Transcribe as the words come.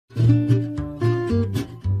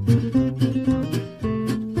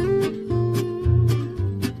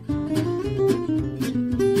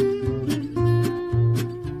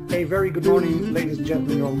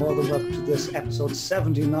gentlemen, you're more than welcome to this episode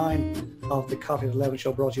 79 of the Coffee at 11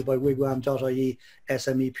 show, brought to you by wigwam.ie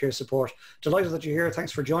SME peer support. Delighted that you're here.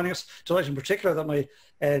 Thanks for joining us. Delighted in particular that my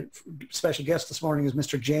special guest this morning is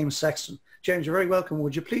Mr. James Sexton. James, you're very welcome.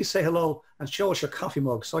 Would you please say hello and show us your coffee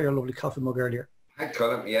mug? Saw your lovely coffee mug earlier. Hi,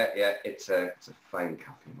 Colm. Yeah, it's a fine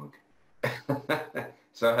coffee mug.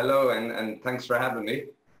 So hello and thanks for having me,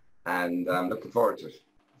 and I'm looking forward to it.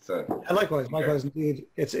 So likewise indeed.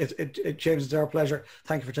 James, it's our pleasure.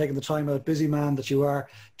 Thank you for taking the time, a busy man that you are,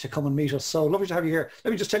 to come and meet us. So lovely to have you here. Let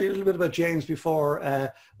me just tell you a little bit about James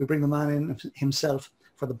before we bring the man in himself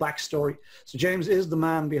for the backstory. So James is the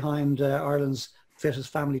man behind Ireland's Fittest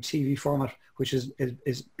family TV format, which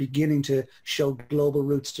is beginning to show global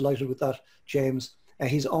roots. Delighted with that, James.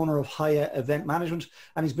 He's owner of Haya Event Management,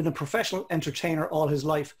 and he's been a professional entertainer all his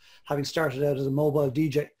life, having started out as a mobile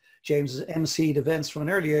DJ. James has emceed events from an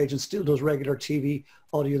early age and still does regular TV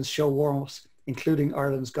audience show warm-ups, including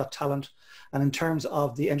Ireland's Got Talent. And in terms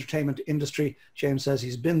of the entertainment industry, James says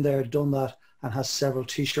he's been there, done that, and has several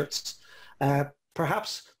T-shirts.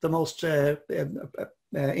 Perhaps the most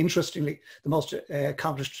interestingly,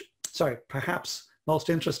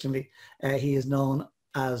 he is known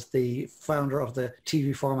as the founder of the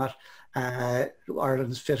TV format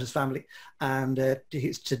Ireland's Fittest Family, and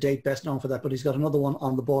he's to date best known for that, but he's got another one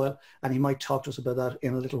on the boil, and he might talk to us about that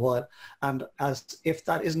in a little while. And as if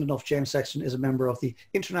that isn't enough, James Sexton is a member of the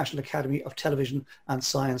International Academy of Television and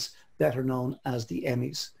Science, better known as the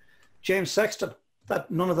Emmys. James Sexton,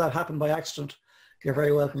 none of that happened by accident. You're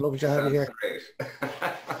very welcome. Lovely to have you here.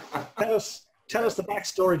 Tell us the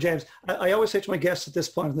backstory, James. I always say to my guests at this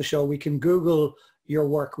point in the show, we can Google your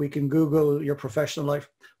work, we can Google your professional life.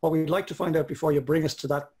 What we'd like to find out before you bring us to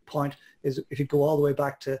that point is if you go all the way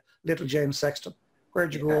back to little James Sexton. Where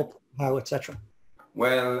did you grow up, how, etc.?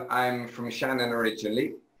 Well, I'm from Shannon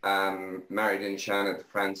originally. Married in Shannon to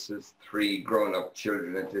Francis, 3 grown-up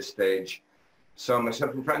children at this stage. So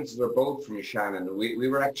myself and Francis are both from Shannon. We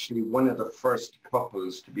were actually one of the first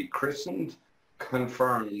couples to be christened,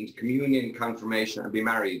 confirmed, communion, confirmation, and be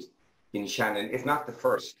married in Shannon, if not the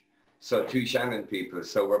first. So 2 Shannon people.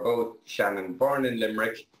 So we're both Shannon, born in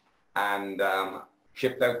Limerick, and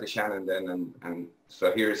shipped out to Shannon then, and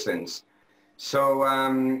so here since. So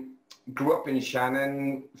grew up in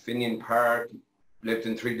Shannon, Finian Park, lived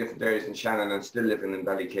in 3 different areas in Shannon, and still living in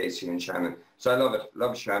Ballycasey in Shannon. So I love it,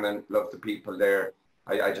 love Shannon, love the people there.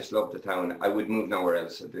 I just love the town. I would move nowhere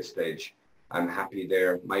else at this stage. I'm happy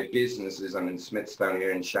there. My business is, I'm in Smithstown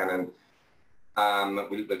here in Shannon.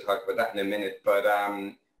 We'll talk about that in a minute, but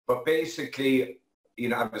basically, you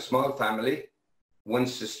know, I have a small family, 1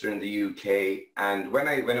 sister in the UK, and when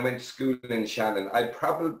I went to school in Shannon, I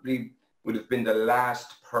probably would have been the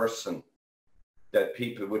last person that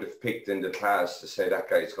people would have picked in the class to say that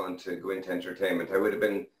guy's going to go into entertainment. I would have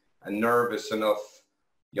been a nervous enough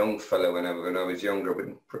young fellow when I was younger,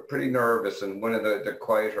 but pretty nervous, and one of the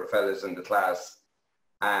quieter fellas in the class.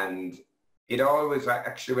 And it always,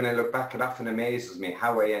 actually, when I look back, it often amazes me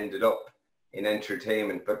how I ended up in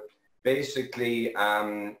entertainment. But basically,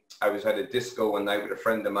 I was at a disco one night with a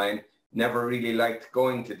friend of mine. Never really liked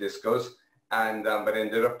going to discos, and but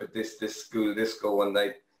ended up at this school disco one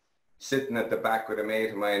night, sitting at the back with a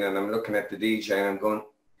mate of mine, and I'm looking at the DJ and I'm going,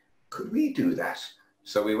 could we do that?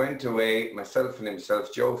 So we went away, myself and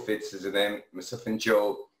himself, Joe Fitz is his name, myself and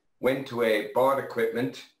Joe went away, bought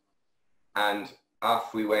equipment, and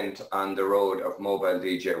off we went on the road of mobile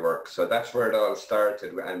DJ work. So that's where it all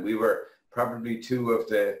started, and we were probably 2 of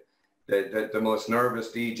the most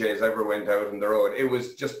nervous DJs ever went out on the road. It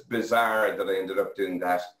was just bizarre that I ended up doing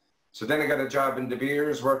that. So then I got a job in De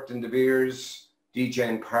Beers, worked in De Beers,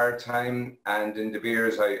 DJing part-time, and in De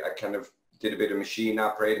Beers I kind of did a bit of machine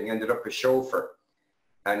operating, ended up a chauffeur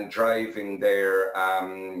and driving their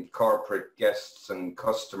corporate guests and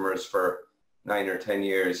customers for 9 or 10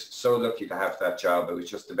 years. So lucky to have that job. It was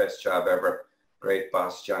just the best job ever. Great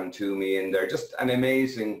boss, John Toomey in there. Just an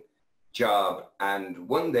amazing job. And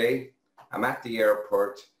one day I'm at the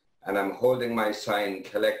airport and I'm holding my sign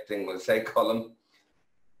collecting, we'll say, Colm.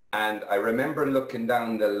 And I remember looking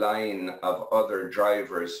down the line of other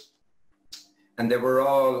drivers, and they were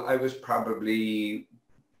all, I was probably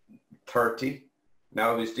 30.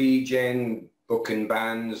 Now I was DJing, booking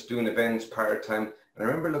bands, doing events part-time. And I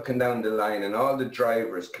remember looking down the line and all the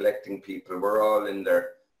drivers collecting people were all in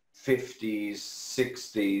their 50s,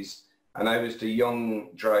 60s. And I was the young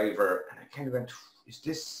driver. And I kind of went, is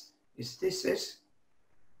this it?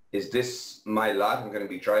 Is this my lot? I'm going to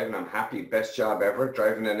be driving. I'm happy. Best job ever.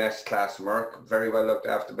 Driving an S-Class Merc. Very well looked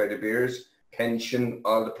after by De Beers. Pension,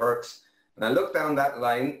 all the perks. And I looked down that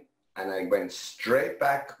line and I went straight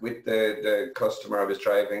back with the customer I was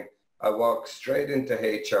driving. I walked straight into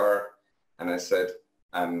HR and I said,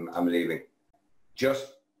 I'm leaving.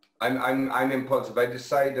 Just, I'm impulsive. I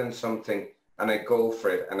decide on something and I go for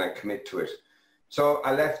it and I commit to it. So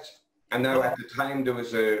I left, and now at the time there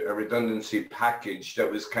was a redundancy package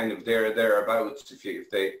that was kind of thereabouts if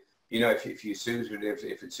you suited,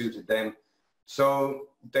 if it suited them. So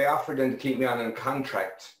they offered them to keep me on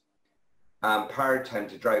contract part-time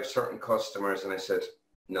to drive certain customers, and I said,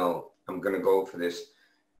 no, I'm going to go for this.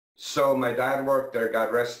 So my dad worked there,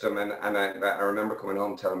 God rest him, and I remember coming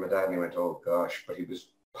home telling my dad, and he went, oh gosh, but he was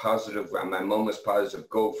positive, and my mum was positive,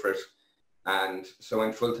 go for it. And so I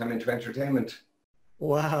went full-time into entertainment.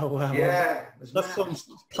 Wow. Yeah. That's some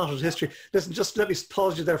potted history. Listen, just let me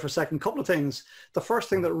pause you there for a second. Couple of things. The first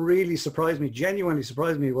thing that really surprised me, genuinely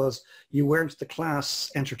surprised me, was you weren't the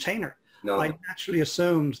class entertainer. No. I naturally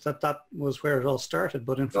assumed that was where it all started,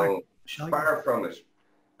 but in fact, far from it.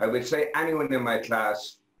 I would say anyone in my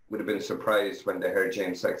class would have been surprised when they heard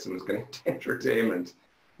James Sexton was going into entertainment.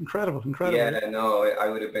 Incredible. Yeah, no, I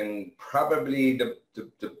would have been probably the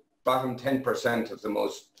bottom 10% of the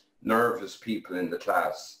most nervous people in the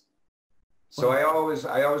class. So I always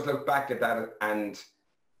look back at that, and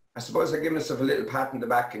I suppose I give myself a little pat on the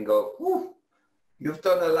back and go, whew, you've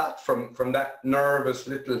done a lot from that nervous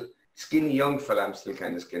little skinny young fella. I'm still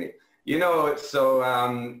kind of skinny, so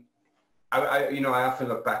I often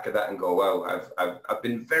look back at that and go, wow, I've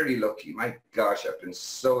been very lucky. My gosh, I've been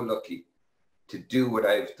so lucky to do what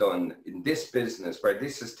I've done in this business, where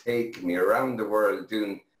this has taken me around the world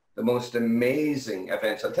doing the most amazing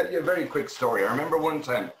events. I'll tell you a very quick story. I remember one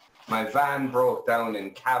time my van broke down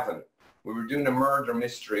in Cavan. We were doing a murder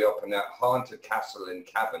mystery up in a haunted castle in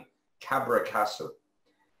Cavan, Cabra Castle.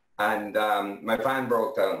 And my van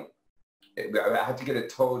broke down. I had to get it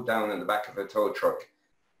towed down in the back of a tow truck.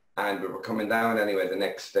 And we were coming down anyway the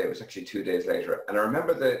next day. It was actually 2 days later. And I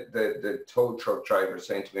remember the tow truck driver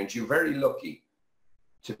saying to me, "And you're very lucky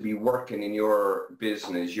to be working in your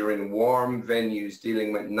business. You're in warm venues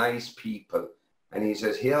dealing with nice people." And he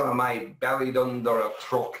says, "Here am I buried under a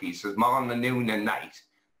truck." He says, "Morning, noon and night."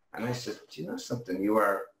 And I said, "Do you know something? You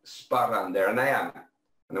are spot on there." And I am.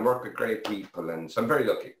 And I work with great people. And so I'm very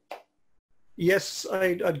lucky. Yes,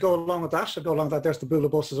 I'd go along with that. There's the Bula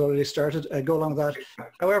bus has already started. I'd go along with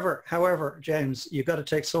that. However, James, you've got to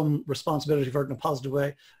take some responsibility for it in a positive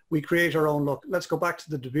way. We create our own luck. Let's go back to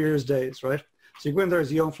the De Beers days, right? So you go in there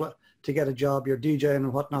as a young fella to get a job, you're DJing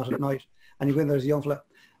and whatnot at night, and you go in there as a young fella,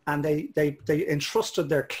 and they entrusted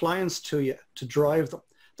their clients to you to drive them.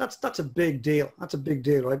 That's a big deal. That's a big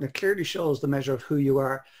deal, right? And it clearly shows the measure of who you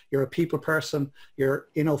are. You're a people person. You're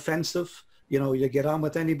inoffensive. You get on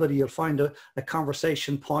with anybody. You'll find a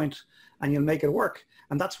conversation point, and you'll make it work.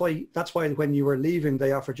 And that's why when you were leaving,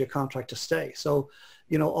 they offered you a contract to stay. So,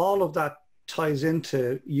 all of that ties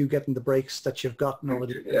into you getting the breaks that you've gotten over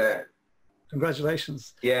the years. Yeah.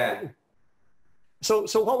 Congratulations. Yeah. So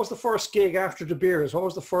what was the first gig after De Beers? What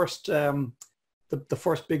was the first the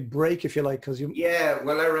first big break, if you like? Yeah,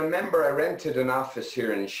 well, I remember I rented an office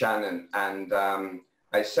here in Shannon, and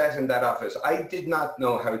I sat in that office. I did not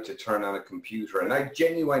know how to turn on a computer, and I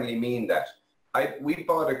genuinely mean that. We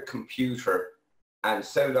bought a computer and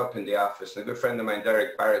set it up in the office. And a good friend of mine,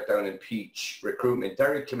 Derek Barrett, down in Peach Recruitment,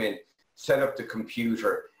 Derek came in, set up the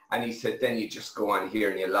computer, and he said, then you just go on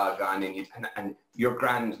here and you log on and you're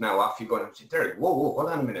grand now, off you go. And I said, Derek, whoa, hold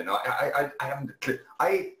on a minute. No, I haven't a clue.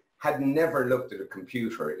 I had never looked at a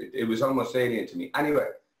computer. It was almost alien to me. Anyway,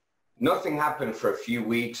 nothing happened for a few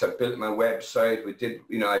weeks. I built my website. We did,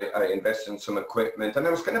 I invested in some equipment, and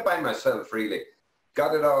I was kind of by myself, really.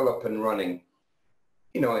 Got it all up and running,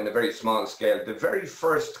 in a very small scale. The very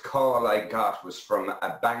first call I got was from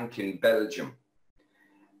a bank in Belgium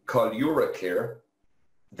called Euroclear.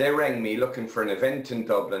 They rang me looking for an event in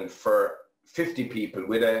Dublin for 50 people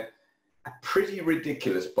with a pretty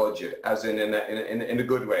ridiculous budget, as in a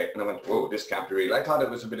good way. And I went, whoa, this can't be real. I thought it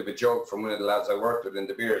was a bit of a joke from one of the lads I worked with in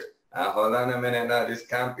De Beers. Hold on a minute now, this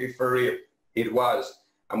can't be for real. It was.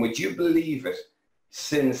 And would you believe it?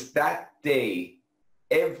 Since that day,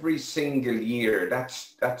 every single year,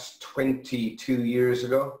 that's 22 years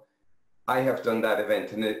ago, I have done that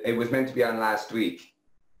event. And it was meant to be on last week,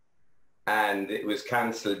 and it was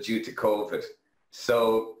cancelled due to COVID.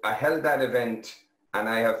 So I held that event, and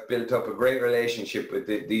I have built up a great relationship with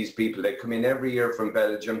these people. They come in every year from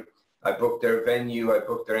Belgium. I booked their venue. I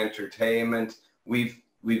booked their entertainment. We've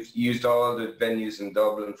used all the venues in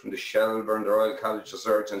Dublin, from the Shelbourne, the Royal College of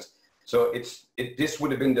Surgeons. So this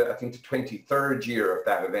would have been, I think, the 23rd year of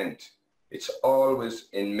that event. It's always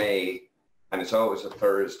in May, and it's always a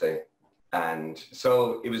Thursday. And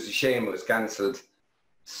so it was a shame it was cancelled.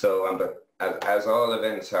 So, but as all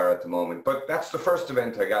events are at the moment. But that's the first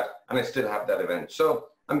event I got, and I still have that event. So,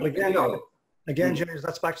 again, James,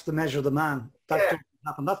 that's back to the measure of the man. That doesn't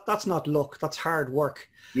happen. That's not luck. That's hard work.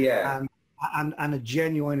 Yeah. And a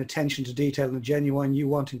genuine attention to detail and a genuine you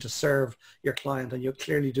wanting to serve your client, and you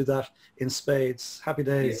clearly do that in spades. Happy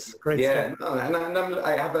days. Great stuff. No, and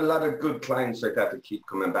I have a lot of good clients like that that keep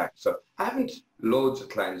coming back. So I haven't loads of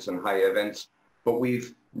clients on high events, but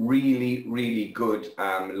we've really, really good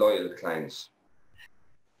loyal clients.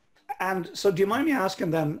 And so do you mind me asking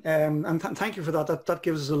then, and thank you for that. That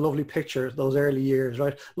gives us a lovely picture, those early years,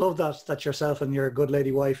 right? Love that yourself and your good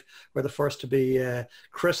lady wife were the first to be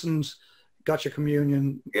christened, got your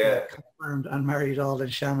communion, confirmed and married all in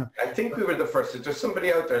Shannon. I think we were the first. If there's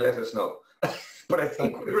somebody out there, let us know. But I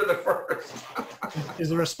think we were the first. Is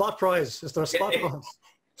there a spot prize? Is there a spot prize?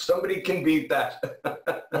 Somebody can beat that.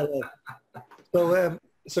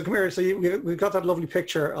 So come here. So we've got that lovely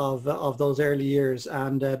picture of those early years,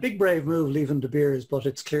 and a big brave move leaving De Beers, but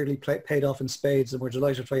it's clearly paid off in spades, and we're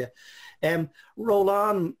delighted for you. Roll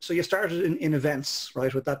on. So you started in events,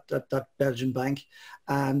 right, with that Belgian bank,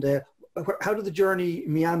 and how did the journey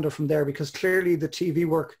meander from there? Because clearly the TV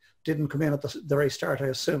work didn't come in at the very start, I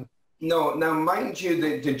assume. No, now mind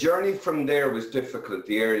you, the journey from there was difficult,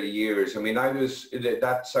 the early years. I mean,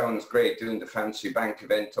 that sounds great, doing the fancy bank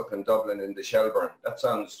event up in Dublin in the Shelburne. That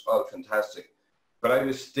sounds all fantastic. But I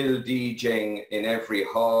was still DJing in every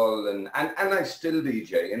hall, and I still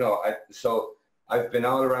DJ, you know. So I've been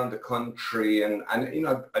all around the country, and you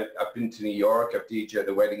know, I've been to New York. I've DJed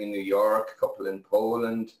a wedding in New York, a couple in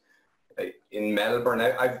Poland, in Melbourne.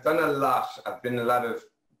 I've done a lot. I've been a lot of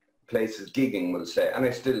places gigging, we'll say, and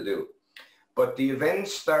I still do. But the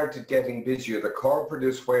events started getting busier. The corporate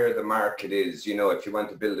is where the market is, you know, if you want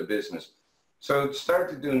to build a business. So it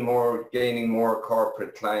started doing more, gaining more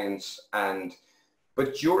corporate clients.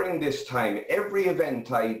 But during this time, every event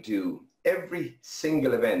I do, every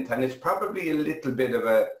single event, and it's probably a little bit of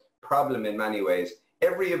a problem in many ways,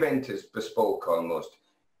 every event is bespoke almost.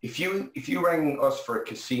 If you rang us for a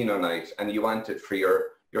casino night and you wanted for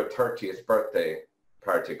your 30th birthday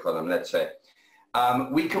party, Colm, let's say,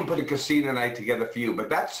 we can put a casino night together for you, but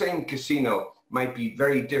that same casino might be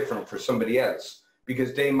very different for somebody else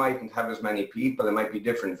because they mightn't have as many people. It might be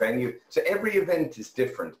different venue. So every event is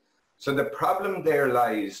different. So the problem there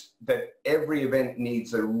lies that every event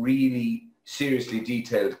needs a really seriously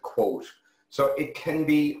detailed quote. So it can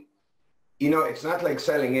be, you know, it's not like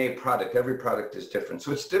selling a product. Every product is different.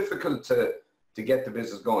 So it's difficult to get the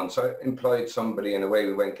business going. So I employed somebody, in a way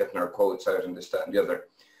we went getting our quotes out and this, that, and the other.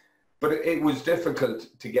 But it was difficult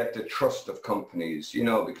to get the trust of companies, you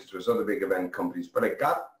know, because there was other big event companies. But I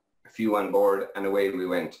got a few on board and away we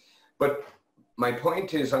went. But my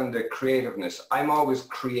point is on the creativeness. I'm always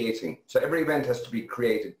creating. So every event has to be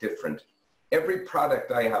created different. Every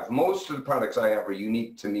product I have, most of the products I have are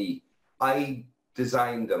unique to me. I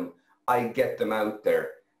designed them. I get them out there.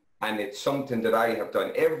 And it's something that I have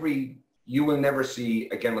done. You will never see,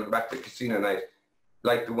 again, we'll go back to casino night,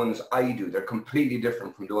 like the ones I do. They're completely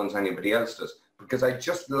different from the ones anybody else does because I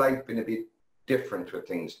just like being a bit different with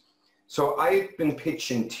things. So I've been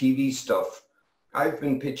pitching TV stuff. I've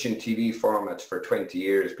been pitching TV formats for 20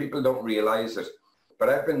 years. People don't realize it, but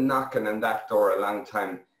I've been knocking on that door a long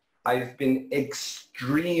time. I've been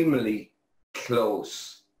extremely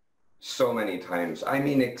close so many times. I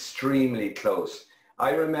mean, extremely close.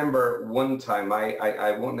 I remember one time,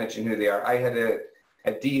 I won't mention who they are, I had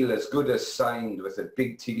a deal as good as signed with a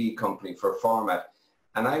big TV company for a format.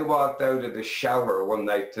 And I walked out of the shower one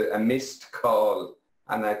night to a missed call.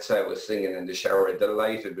 And I'd say I was singing in the shower,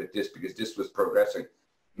 delighted with this because this was progressing.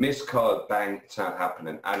 Missed call, bang, it's not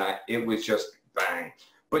happening. And it was just bang.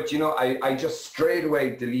 But you know, I just straight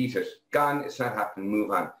away delete it. Gone, it's not happening, move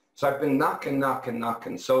on. So I've been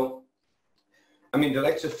knocking. So, I mean, the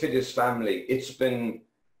likes of Fittest family,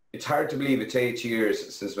 it's hard to believe it's 8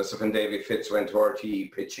 years since myself and David Fitz went to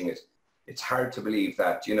RTE pitching it. It's hard to believe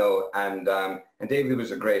that, you know, and David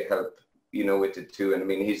was a great help, you know, with it too. And I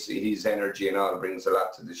mean, his energy and all brings a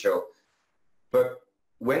lot to the show. But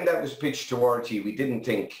when that was pitched to RTE, we didn't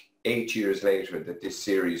think 8 years later that this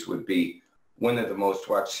series would be one of the most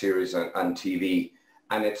watched series on TV.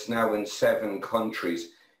 And it's now in 7 countries.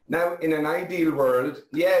 Now, in an ideal world,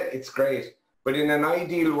 yeah, it's great. But in an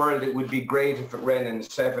ideal world, it would be great if it ran in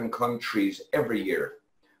 7 countries every year.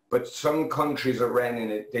 But some countries that ran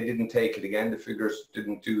in it, they didn't take it again. The figures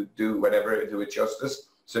didn't do it justice.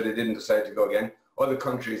 So they didn't decide to go again. Other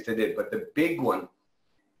countries they did. But the big one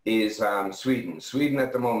is Sweden. Sweden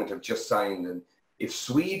at the moment have just signed. And if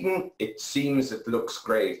Sweden, it seems it looks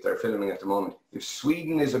great, they're filming at the moment. If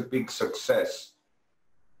Sweden is a big success,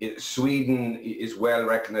 Sweden is well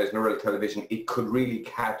recognized in rural television, it could really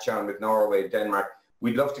catch on with Norway, Denmark.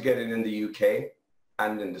 We'd love to get it in the UK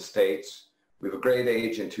and in the States. We have a great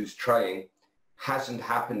agent who's trying. Hasn't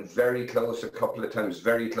happened, very close a couple of times,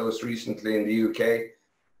 very close recently in the UK.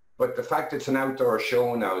 But the fact it's an outdoor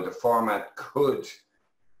show now, the format could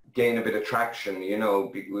gain a bit of traction, you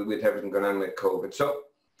know, with everything going on with COVID.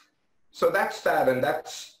 So that's that, and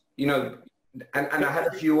that's, you know, and I had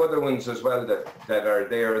a few other ones as well that are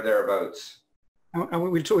there or thereabouts. And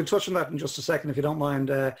we'll touch on that in just a second, if you don't mind.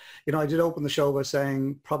 You know, I did open the show by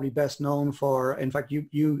saying probably best known for, in fact,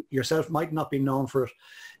 you yourself might not be known for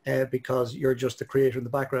it because you're just the creator in the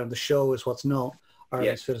background. The show is what's known.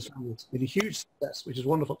 Ireland's Fittest Family. It's been a huge success, which is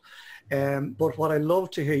wonderful. But what I love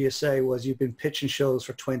to hear you say was you've been pitching shows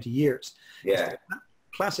for 20 years. Yeah.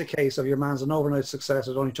 Classic case of your man's an overnight success.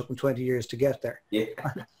 It only took him 20 years to get there. Yeah.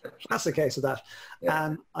 Classic case of that.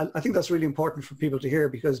 Yeah. And I think that's really important for people to hear,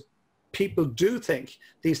 because people do think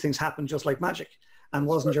these things happen just like magic. And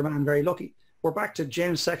wasn't your man very lucky? We're back to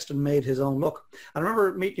James Sexton made his own luck. I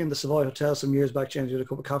remember meeting you in the Savoy Hotel some years back, James. We had a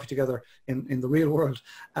cup of coffee together in the real world.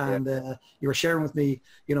 And you were sharing with me,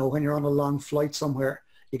 you know, when you're on a long flight somewhere,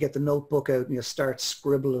 you get the notebook out and you start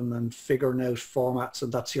scribbling and figuring out formats,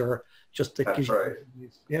 and that's your That's right.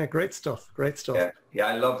 Yeah, great stuff. Great stuff. Yeah,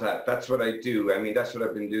 I love that. That's what I do. I mean, that's what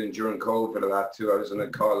I've been doing during COVID a lot too. I was on a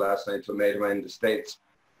call last night to a mate of mine in the States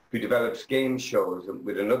who develops game shows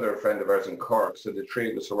with another friend of ours in Cork. So the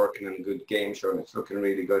three of us are working on a good game show, and it's looking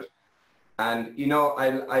really good. And, you know,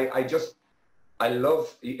 I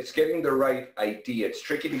love, it's getting the right idea. It's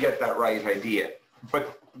tricky to get that right idea.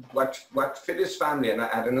 But what Fittest Family, and I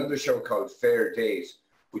had another show called Fair Days,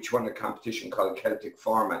 which won a competition called Celtic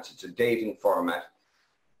Formats. It's a dating format.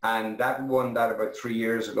 And that won that about 3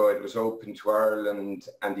 years ago. It was open to Ireland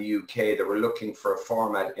and the UK that were looking for a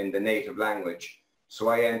format in the native language. So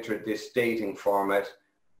I entered this dating format.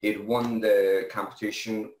 It won the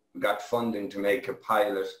competition. We got funding to make a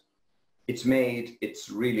pilot. It's made, it's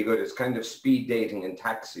really good. It's kind of speed dating in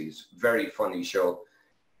taxis. Very funny show.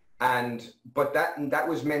 But that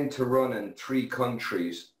was meant to run in 3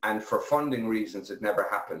 countries, and for funding reasons, it never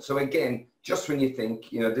happened. So again, just when you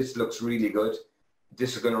think, you know, this looks really good,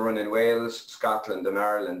 this is going to run in Wales, Scotland and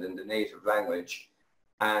Ireland in the native language,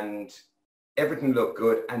 and everything looked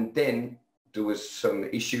good. And then there was some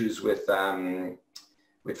issues with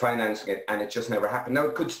financing it, and it just never happened. Now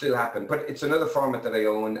it could still happen, but it's another format that I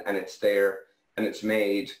own, and it's there and it's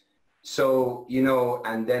made. So, you know,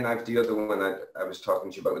 and then I've the other one I was talking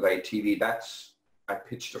to you about with ITV. I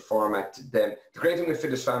pitched a format to them. The great thing with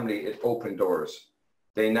Fittest Family, it opened doors.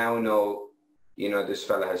 They now know, you know, this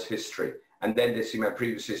fella has history. And then they see my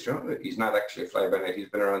previous history. Oh, he's not actually a fly-by-night. He's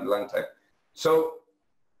been around a long time. So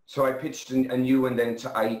I pitched a new one then to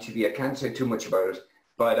ITV. I can't say too much about it,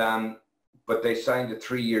 but they signed a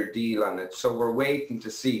 3-year deal on it. So we're waiting to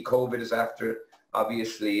see. COVID is after,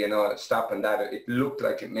 obviously, you know, stopping that. It looked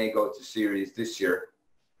like it may go to series this year.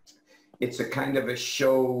 It's a kind of a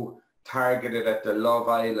show targeted at the Love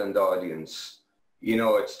Island audience. You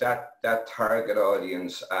know, it's that target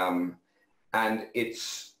audience. And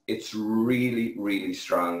it's really, really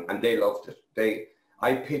strong. And they loved it.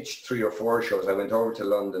 I pitched 3 or 4 shows. I went over to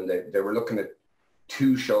London. They were looking at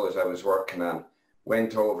 2 shows I was working on.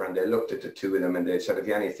 Went over and they looked at the 2 of them and they said, have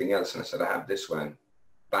you anything else? And I said, I have this one.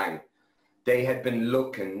 Bang. They had been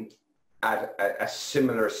looking at a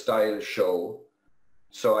similar style show.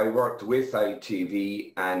 So I worked with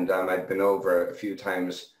ITV, and I'd been over a few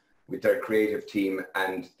times with their creative team,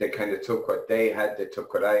 and they kind of took what they had, they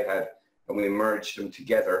took what I had, and we merged them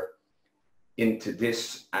together into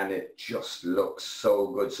this, and it just looks so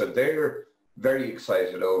good. So they're very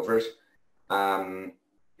excited over it.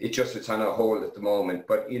 It's on a hold at the moment,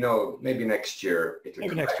 but you know, maybe next year it'll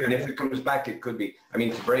come back. And if it comes back, it could be. I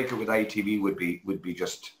mean, to break it with ITV would be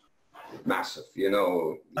just massive, you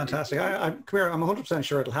know. Fantastic. Come here. I'm 100%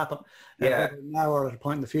 sure it'll happen. Yeah. Now or at a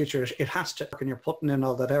point in the future, it has to. And you're putting in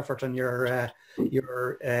all that effort, and you're you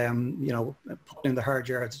know, putting in the hard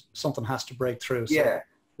yards. Something has to break through. So, yeah.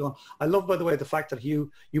 I love, by the way, the fact that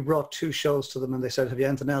you brought 2 shows to them, and they said, "Have you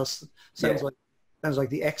anything else?" Sounds like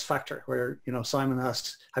the X Factor, where, you know, Simon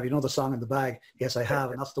asks, have you another song in the bag? Yes, I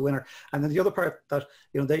have, and that's the winner. And then the other part that,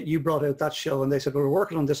 you know, you brought out that show, and they said, well, we're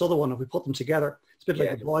working on this other one, and we put them together. It's a bit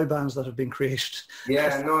like the boy bands that have been created.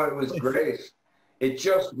 Yeah, no, it was great. It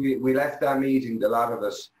just, we left that meeting, the lot of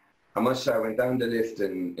us. I must say, I went down the lift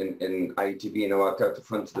in ITV, and I walked out the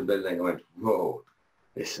front of the building. I went, whoa,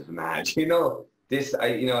 this is mad. You know,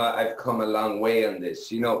 I've come a long way on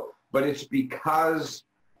this. You know, But it's because,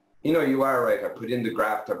 you know, you are right. I put in the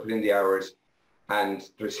graft, I put in the hours, and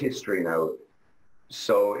there's history now.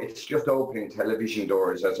 So it's just opening television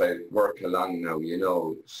doors as I work along now, you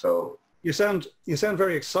know. So you sound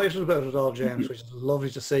very excited about it all, James, which is lovely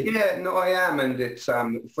to see. yeah, no, I am, and it's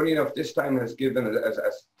funny enough. This time has given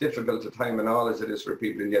as difficult a time and all as it is for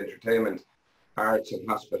people in the entertainment, arts, and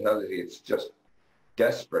hospitality. It's just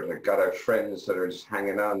desperate. I've got our friends that are just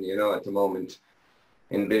hanging on, you know, at the moment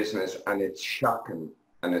in business, and it's shocking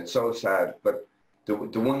and it's so sad. But the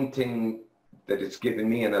one thing that it's given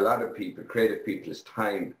me and a lot of people, creative people, is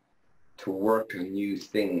time to work on new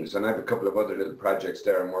things. And I have a couple of other little projects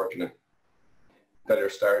there I'm working on that are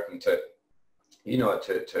starting to, you know,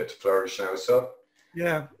 to flourish now. So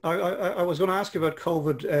yeah, I was going to ask you about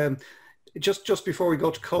COVID. Just before we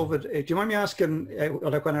go to COVID, do you mind me asking,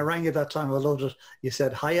 like when I rang you that time, I loved it, you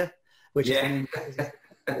said Hiya, which yeah.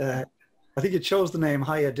 is, I think you chose the name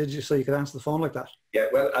Hiya, did you, so you could answer the phone like that? Yeah,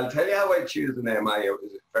 well, I'll tell you how I choose the name Hiya. It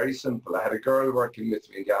was very simple. I had a girl working with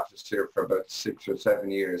me in the office here for about 6 or 7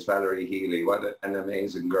 years, Valerie Healy. What an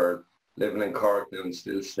amazing girl, living in Cork now and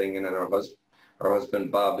still singing, and her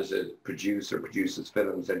husband Bob is a producer, produces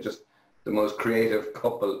films. They're just the most creative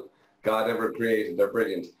couple God ever created. They're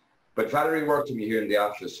brilliant. But Valerie worked with me here in the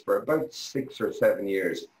office for about 6 or 7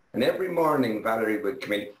 years. And every morning Valerie would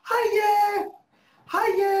come in, Hiya,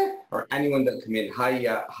 Hiya, or anyone that come in,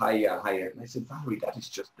 Hiya, Hiya, Hiya. And I said, Valerie, that is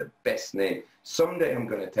just the best name. Someday I'm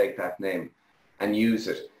going to take that name and use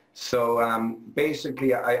it. So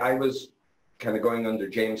basically I was kind of going under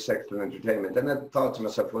James Sexton Entertainment. And I thought to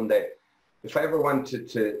myself one day, if I ever wanted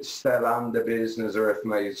to sell on the business, or if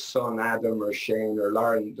my son Adam or Shane or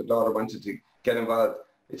Lauren, the daughter, wanted to get involved,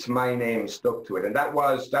 it's my name stuck to it. And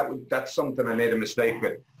that's something I made a mistake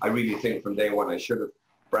with. I really think from day one. I should have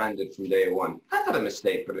branded from day one. I had a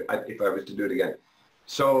mistake, but if I was to do it again.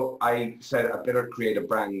 So I said, I better create a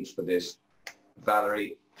brand for this.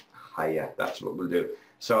 Valerie, Hiya, that's what we'll do.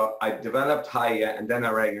 So I developed Hiya, and then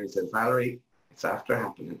I rang her and said, Valerie, it's after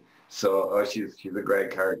happening. So she's a great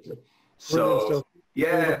character. So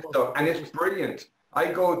yeah, and it's brilliant. I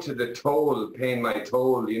go to the toll, paying my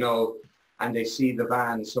toll, you know, and they see the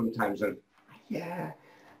van sometimes, and yeah,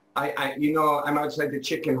 you know, I'm outside the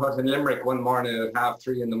Chicken Hut in Limerick one morning at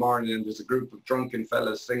 3:30 in the morning, and there's a group of drunken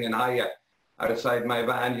fellas singing Hiya outside my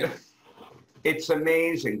van. You know, it's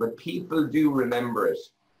amazing, but people do remember it.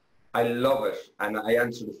 I love it, and I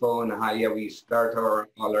answer the phone, Hiya. We start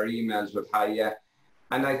all our emails with Hiya,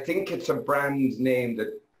 and I think it's a brand name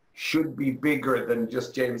that should be bigger than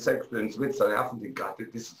just James Sexton's with. So I often think, God,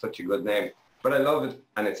 this is such a good name. But I love it,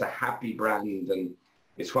 and it's a happy brand, and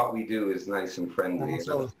it's what we do is nice and friendly.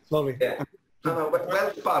 Oh, lovely. Yeah.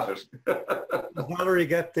 Well spotted. Does Valerie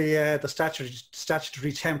get the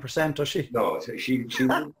statutory 10%, does she? No, she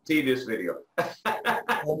won't see this video.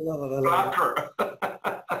 I love it. Block her.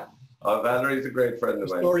 Oh, Valerie's a great friend of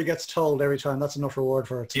mine. The story gets told every time. That's enough reward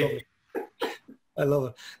for her. It's lovely. I love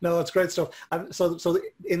it. No, it's great stuff. So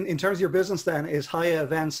in terms of your business then, is Hiya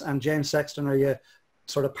Events and James Sexton, are you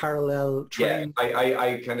sort of parallel train? Yeah,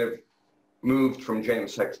 I kind of moved from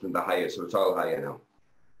James Sexton to Hiya, so it's all Hiya now.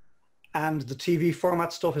 And the TV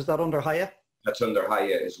format stuff, is that under Hiya? That's under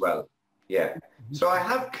Hiya as well, yeah. Mm-hmm. So I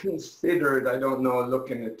have considered, I don't know,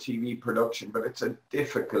 looking at TV production, but it's a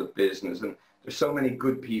difficult business, and there's so many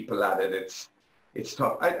good people at it. It's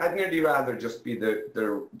tough. I'd nearly rather just be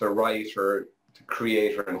the writer, the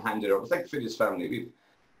creator, and hand it over. It's like the Fittest family. We've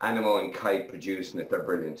Animo and Kite producing it. They're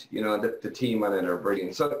brilliant. You know, the team on it are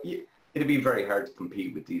brilliant. So it'd be very hard to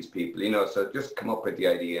compete with these people, you know, so just come up with the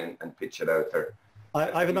idea and pitch it out there.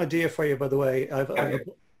 I have an idea for you, by the way. I'm going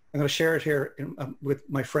to share it here with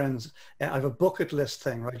my friends. I have a bucket list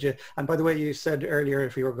thing, right? And by the way, you said earlier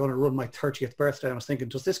if you were going to run my 30th birthday, I was thinking,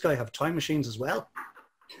 does this guy have time machines as well?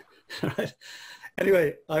 Right.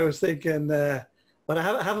 Anyway, I was thinking, but I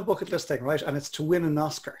have a bucket list thing, right? And it's to win an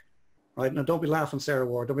Oscar. Right? Now, don't be laughing, Sarah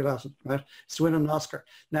Ward. Don't be laughing, right? It's to win an Oscar.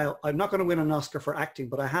 Now, I'm not going to win an Oscar for acting,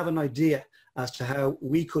 but I have an idea as to how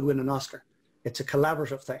we could win an Oscar. It's a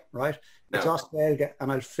collaborative thing, right? No. It's Oscar Elga,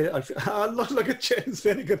 and I'll look at James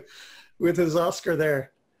Finnegan with his Oscar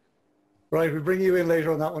there. Right, we'll bring you in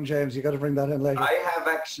later on that one, James. You got to bring that in later. I have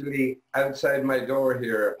actually, outside my door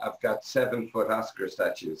here, I've got 7-foot Oscar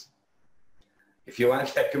statues. If you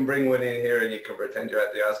want, I can bring one in here and you can pretend you're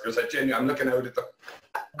at the Oscars. I'm looking out at them.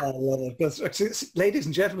 I love it. But, ladies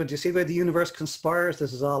and gentlemen, do you see the way the universe conspires?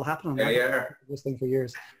 This is all happening. Yeah, yeah. This thing for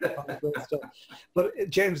years. But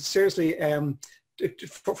James, seriously,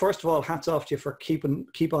 first of all, hats off to you for keep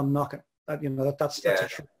on knocking. You know, that's a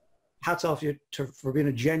hats off to you for being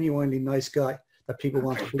a genuinely nice guy that people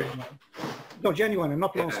want to be. No, genuine. I'm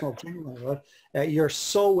not blowing smoke. Genuine, right? You're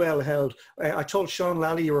so well held. I told Sean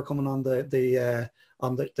Lally you were coming on the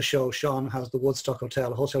show. Sean has the Woodstock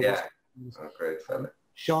Hotel. Yeah. Oh, great fella.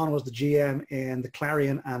 Sean was the GM in the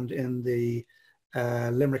Clarion and in the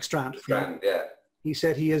Limerick Strand. Strand, yeah. He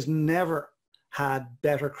said he has never had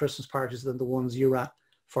better Christmas parties than the ones you ran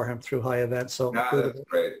for him through high events. So that's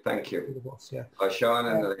great. Thank you. Yeah. Sean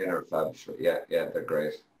and Elaine are fabulous. Yeah, they're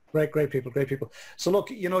great. Great people. So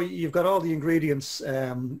look, you've got all the ingredients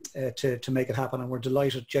to make it happen, and we're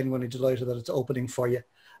delighted, genuinely delighted that it's opening for you.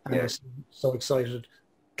 And we're so excited.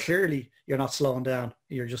 Clearly, you're not slowing down.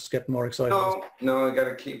 You're just getting more excited. No, I got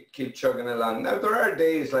to keep chugging along. Now, there are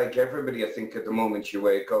days like everybody, I think, at the moment you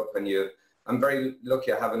wake up and I'm very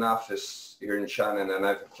lucky. I have an office here in Shannon and I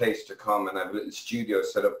have a place to come and I have a little studio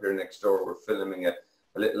set up here next door. We're filming a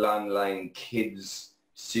little online kids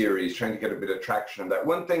series, trying to get a bit of traction on that.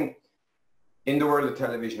 One thing in the world of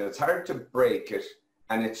television, it's hard to break it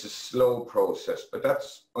and it's a slow process, but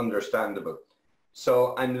that's understandable.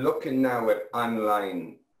 So I'm looking now at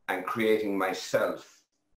online and creating myself.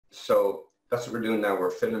 So that's what we're doing now. We're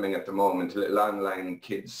filming at the moment, a little online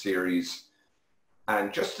kids series.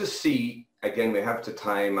 And just to see, again, we have the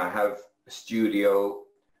time. I have a studio.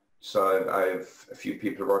 So I have a few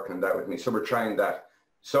people working on that with me. So we're trying that.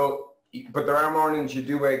 So, but there are mornings you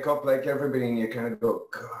do wake up like everybody and you kind of go,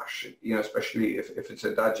 gosh, especially if it's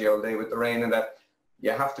a dodgy old day with the rain and that,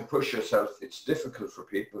 you have to push yourself. It's difficult for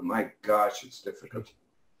people. My gosh, it's difficult.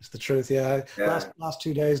 It's the truth, yeah. Last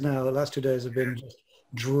 2 days now, the last 2 days have been just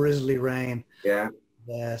drizzly rain. Yeah.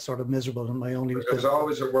 Sort of miserable. And there's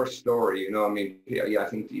always a worse story, I mean, I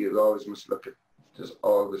think you always must look at, there's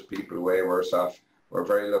always people way worse off. We're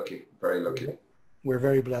very lucky, very lucky. We're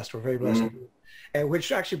very blessed. We're very blessed.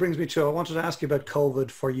 Which actually brings me to, I wanted to ask you about COVID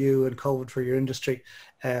for you and COVID for your industry.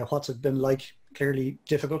 What's it been like? Clearly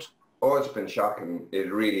difficult. Oh, it's been shocking.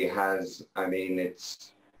 It really has. I mean,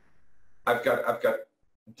 I've got,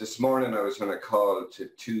 this morning I was on a call to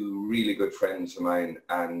two really good friends of mine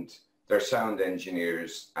and they're sound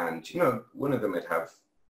engineers and, one of them would have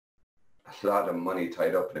a lot of money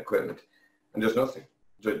tied up in equipment and there's nothing.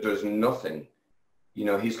 There's nothing.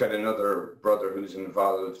 He's got another brother who's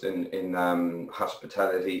involved in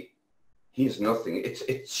hospitality. He's nothing.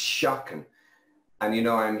 It's shocking. And,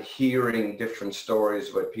 I'm hearing different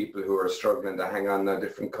stories about people who are struggling to hang on to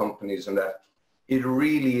different companies and that. It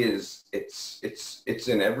really is, it's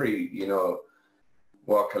in every,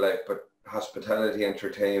 walk of life, but hospitality,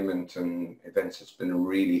 entertainment and events has been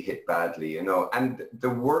really hit badly, And the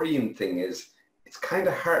worrying thing is, it's kind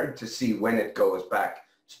of hard to see when it goes back.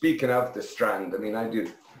 Speaking of the Strand, I mean, I do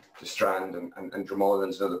the Strand and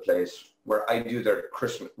Dromolan's another place where I do their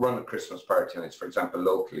run a Christmas party nights, for example,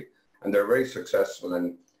 locally. And they're very successful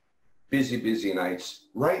and busy nights.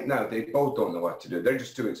 Right now, they both don't know what to do. They're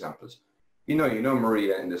just two examples.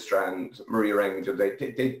 Maria in the Strand, Maria Ranger,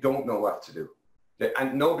 they don't know what to do.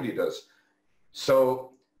 And nobody does.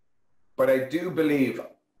 So, but I do believe,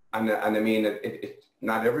 and I mean,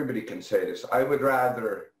 not everybody can say this, I would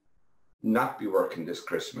rather not be working this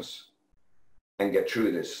Christmas and get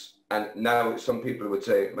through this. And now some people would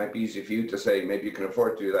say, it might be easy for you to say, maybe you can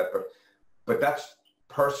afford to do that, but that's,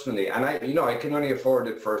 personally, and I can only afford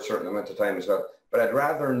it for a certain amount of time as well, but I'd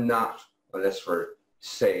rather not unless we're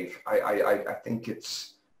safe. I think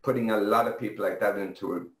it's putting a lot of people like that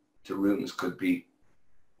into rooms could be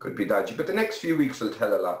dodgy. But the next few weeks will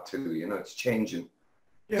tell a lot too. It's changing.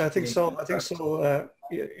 Yeah, I think so.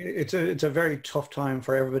 It's a very tough time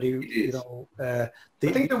for everybody. I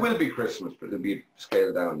think there will be Christmas, but it'll be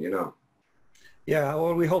scaled down. Yeah,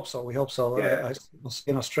 well, we hope so. Yeah.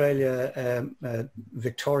 In Australia,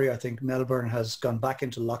 Victoria, I think Melbourne has gone back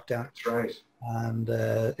into lockdown. That's right. And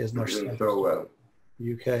is not so well.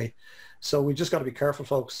 UK. So we just got to be careful,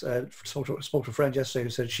 folks. Spoke to a friend yesterday who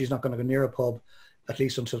said she's not going to go near a pub at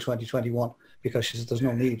least until 2021 because she says there's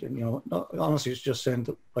no need. And honestly, it's just saying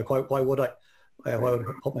that, like, why would I? Why would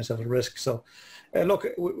I put myself at risk? So, look,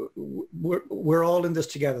 we're all in this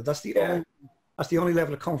together. That's the only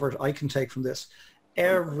level of comfort I can take from this.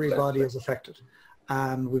 Everybody is affected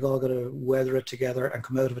and we've all got to weather it together and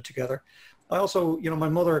come out of it together. I also, my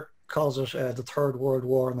mother calls it the Third World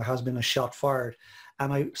War and there has been a shot fired.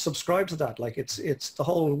 And I subscribe to that. Like it's the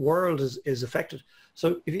whole world is affected.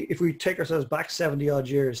 So if we take ourselves back 70 odd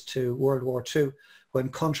years to World War II, when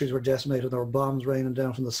countries were decimated, there were bombs raining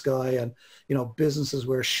down from the sky and, businesses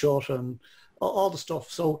were shut and all the stuff.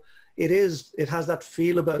 So it has that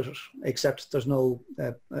feel about it, except there's no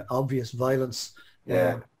obvious violence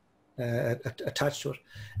attached to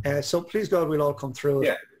it. So please God, we'll all come through it.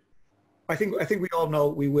 Yeah. I think we all know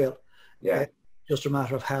we will. Yeah. just a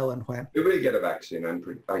matter of how and when. We will get a vaccine,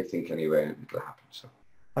 I think anyway, and it'll happen. So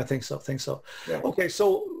I think so. yeah. Okay, so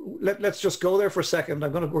let's just go there for a second. We're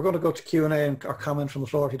going to go to Q&A and our comment from the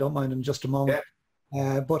floor, if you don't mind, in just a moment.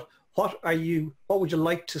 Yeah. But what would you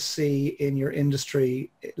like to see in your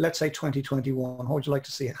industry, let's say 2021? What would you like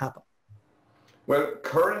to see happen? Well,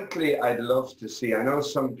 currently I'd love to see, I know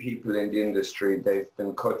some people in the industry, they've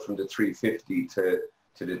been cut from the 350 to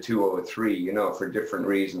the 203, you know, for different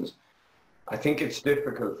reasons. I think it's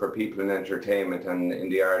difficult for people in entertainment and in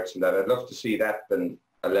the arts and that. I'd love to see that been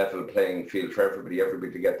a level playing field for everybody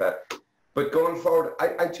to get that. But going forward,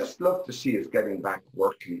 I just love to see us getting back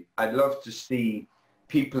working. I'd love to see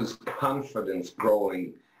people's confidence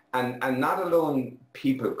growing, and not alone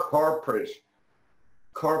people, corporate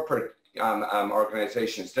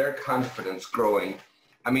organizations, their confidence growing.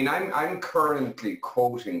 I mean, I'm currently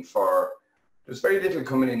quoting for, there's very little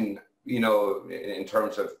coming in, you know, in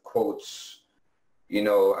terms of quotes, you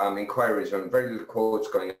know, inquiries, and very little quotes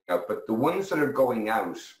going out, but the ones that are going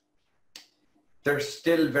out, they're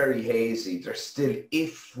still very hazy. They're still,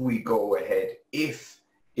 if we go ahead, if,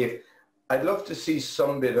 I'd love to see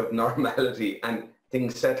some bit of normality and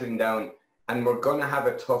things settling down. And we're going to have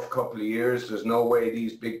a tough couple of years. There's no way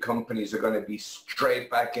these big companies are going to be straight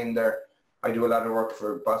back in there. I do a lot of work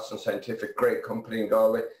for Boston Scientific, great company in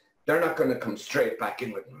Galway. They're not going to come straight back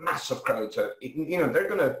in with massive crowds. You know, they're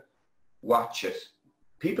going to watch it.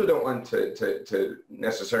 People don't want to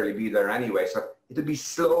necessarily be there anyway, so it'll be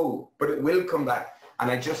slow, but it will come back. And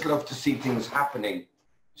I just love to see things happening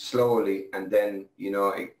slowly, and then, you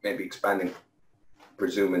know, maybe expanding,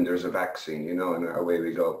 presuming there's a vaccine, you know, and away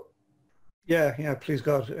we go. Yeah, please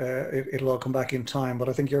God, it'll all come back in time. But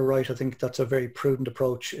I think you're right. I think that's a very prudent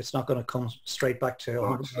approach. It's not going to come straight back to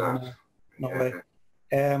 100%. No way.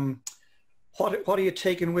 What are you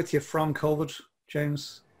taking with you from COVID,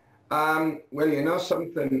 James? Well, you know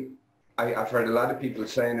something, I've heard a lot of people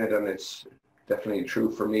saying it, and it's definitely true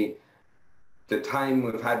for me. The time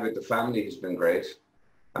we've had with the family has been great.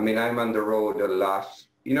 I mean, I'm on the road a lot,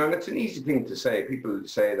 you know, and it's an easy thing to say. People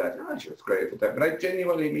say that, oh, sure, it's great for that, but I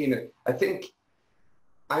genuinely mean it. I think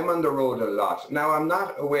I'm on the road a lot. Now, I'm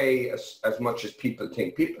not away as much as people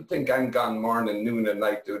think. People think I'm gone morning, noon, and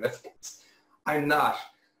night doing it. I'm not,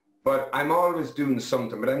 but I'm always doing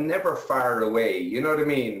something, but I'm never far away, you know what I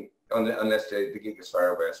mean? Unless the gig is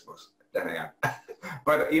far away, I suppose. Then I am.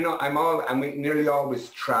 But, you know, we nearly always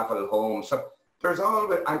travel home. So there's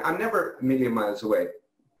always, I'm never a million miles away.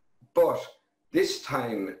 But this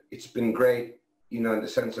time it's been great, you know, in the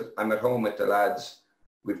sense of I'm at home with the lads.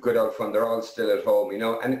 We've good old fun. They're all still at home, you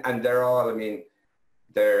know, and they're all, I mean,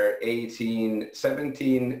 they're 18,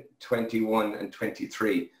 17, 21 and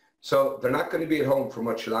 23. So they're not going to be at home for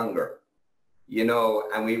much longer, you know,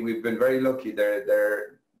 and we've been very lucky. They're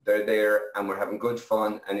there and we're having good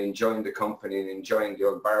fun and enjoying the company and enjoying the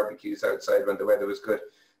old barbecues outside when the weather was good.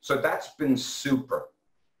 So that's been super.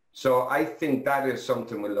 So I think that is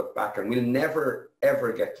something we'll look back and we'll never,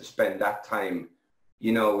 ever get to spend that time,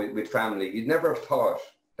 you know, with family. You'd never have thought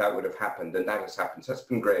that would have happened, and that has happened. So that's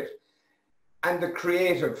been great. And the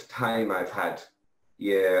creative time I've had,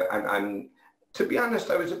 yeah, I'm to be honest,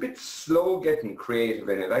 I was a bit slow getting creative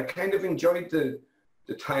in it. I kind of enjoyed the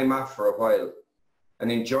time off for a while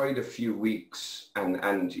and enjoyed a few weeks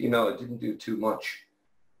and you know, didn't do too much.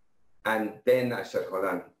 And then I said, hold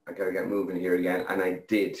on, I got to get moving here again. And I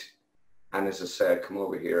did. And as I said, come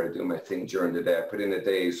over here, I do my thing during the day. I put in a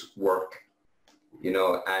day's work, you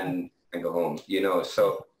know, and go home, you know,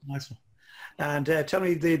 so. Nice one. And tell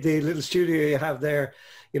me, the little studio you have there,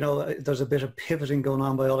 you know, there's a bit of pivoting going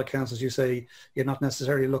on by all accounts. As you say, you're not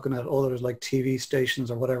necessarily looking at others like TV stations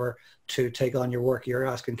or whatever to take on your work. You're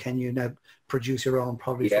asking, can you now produce your own,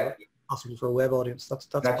 probably possibly for a web audience? That's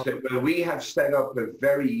it. Well, we have set up a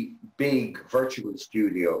very big virtual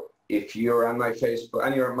studio. If you're on my Facebook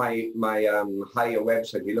and you're on my Hiya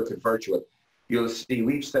website, you look at virtual, you'll see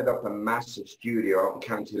we've set up a massive studio out in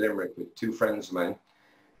County Limerick with two friends of mine.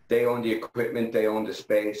 They own the equipment, they own the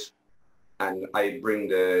space, and I bring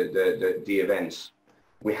the events.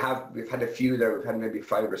 We've had a few there. We've had maybe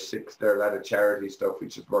 5 or 6 there, a lot of charity stuff,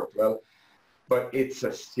 which has worked well. But it's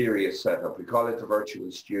a serious setup. We call it the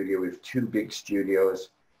virtual studio. We have 2 big studios,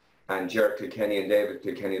 and Jerk Kilkenny and David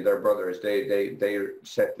Kilkenny, their brothers, they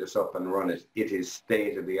set this up and run it. It is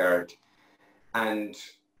state of the art. And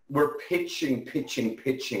we're pitching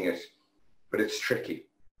it, but it's tricky.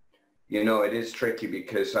 You know, it is tricky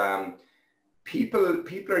because people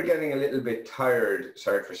are getting a little bit tired,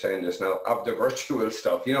 sorry for saying this now, of the virtual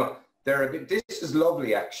stuff. You know, this is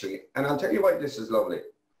lovely actually. And I'll tell you why this is lovely.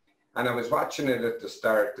 And I was watching it at the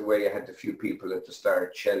start, the way I had the few people at the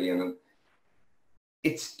start, Shelley and them.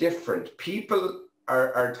 it's different. People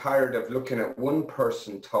are tired of looking at one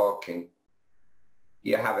person talking.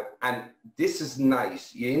 You have it. And this is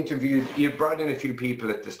nice. You brought in a few people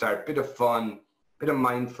at the start, bit of fun, bit of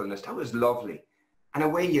mindfulness. That was lovely. And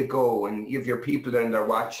away you go, and you have your people there and they're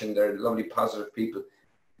watching, they're lovely, positive people.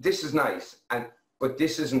 This is nice, but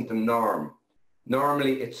this isn't the norm.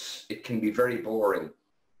 Normally it can be very boring.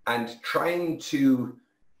 And trying to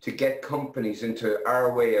get companies into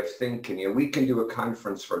our way of thinking, you know, we can do a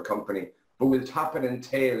conference for a company, but we'll top it and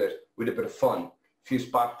tail it with a bit of fun. A few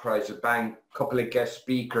spot prizes, bang, couple of guest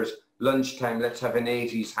speakers, lunchtime, let's have an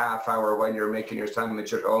 80s half hour when you're making your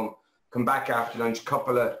sandwich at home. Come back after lunch,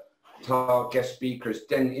 couple of talk, guest speakers,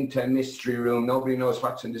 then into a mystery room. Nobody knows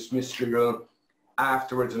what's in this mystery room.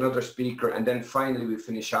 Afterwards, another speaker, and then finally we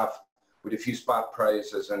finish off with a few spot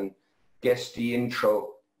prizes and guesty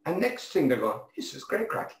intro. And next thing they're going, this is great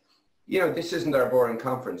crack. You know, this isn't our boring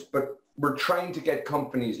conference, but we're trying to get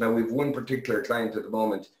companies. Now, we've one particular client at the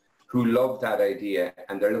moment who love that idea,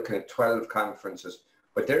 and they're looking at 12 conferences,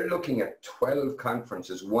 but they're looking at 12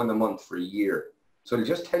 conferences, one a month for a year. So it'll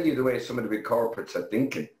just tell you the way some of the big corporates are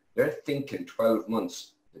thinking. They're thinking 12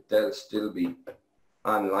 months that they'll still be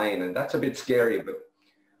online, and that's a bit scary. But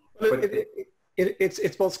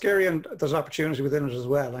it's both scary and there's opportunity within it as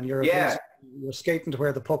well. And you're skating to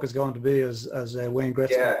where the puck is going to be, as Wayne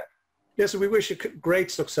Gretzky. Yeah. Yes, so we wish you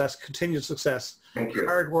great success, continued success. Thank you.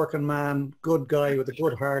 Hard-working man, good guy with a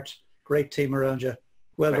good heart, great team around you.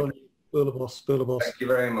 Well done, Spool of Us, Spool of Us. Thank you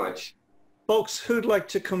very much. Folks, who'd like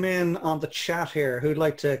to come in on the chat here? Who'd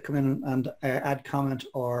like to come in and add comment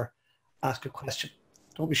or ask a question?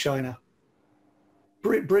 Don't be shy now.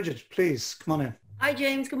 Bridget, please, come on in. Hi,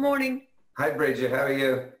 James. Good morning. Hi, Bridget. How are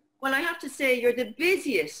you? Well, I have to say you're the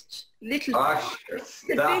busiest little,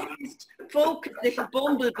 busiest focused little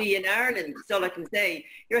bumblebee in Ireland. That's all I can say.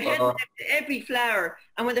 You're heading to every flower,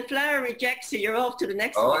 and when the flower rejects you, you're off to the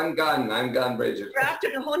next one. I'm gone, Bridget. You're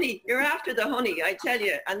after the honey. You're after the honey, I tell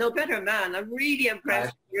you. And no better man. I'm really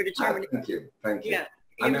impressed with your determination. Thank you. Yeah.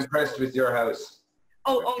 I'm impressed with your house.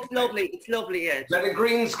 Oh, it's lovely. It's lovely, yeah. Is that a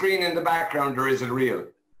green screen in the background, or is it real?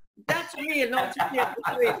 That's real, not real.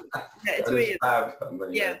 It's real. Yeah, it's real.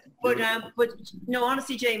 Yeah, but no,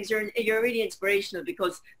 honestly, James, you're really inspirational,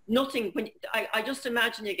 because nothing. When I just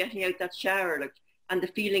imagine you getting out that shower, like, and the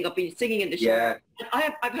feeling of being singing in the shower. Yeah.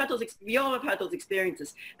 I've had those. We all have had those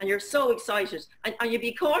experiences, and you're so excited, and you'd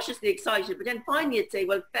be cautiously excited, but then finally you'd say,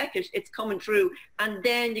 well, feck it, it's coming through, and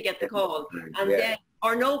then you get the call, and then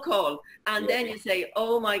or no call, and then you say,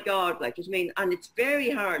 oh my God, like, you know what I mean, and it's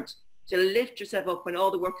very hard to lift yourself up when all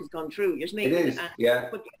the work has gone through. You know what I mean? It is, yeah.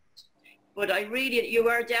 But I really, you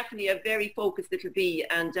are definitely a very focused little bee,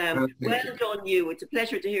 and well done you. It's a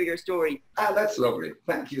pleasure to hear your story. Ah, that's lovely.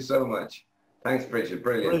 Thank you so much. Thanks, Bridget.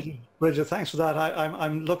 Brilliant. Bridget, thanks for that.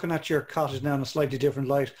 I'm looking at your cottage now in a slightly different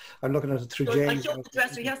light. I'm looking at it through James. I showed the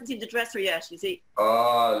dresser. He hasn't seen the dresser yet, you see.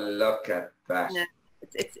 Oh, look at that.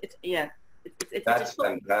 Yeah, that's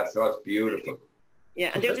fantastic. That's beautiful.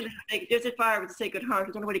 Yeah, and there's a fire with the Sacred Heart.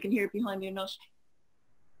 I don't know whether you can hear it behind me or not.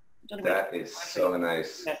 That is so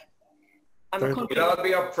nice. Yeah. We'll all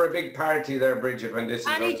be up for a big party there, Bridget, when this is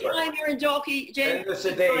over. Anytime you're in Dalkey, James. Send us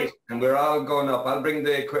a date and we're all going up. I'll bring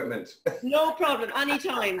the equipment. No problem.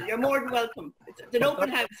 Anytime. You're more than welcome. It's an open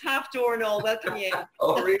house, half door and all. Welcome you in.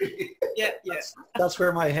 Oh, really? Yeah. That's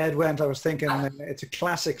where my head went. I was thinking it's a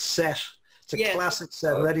classic set. It's a classic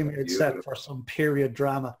set, ready-made set for some period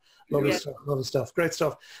drama. Lovely stuff. Great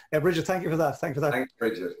stuff. Bridget, thank you for that. Thanks,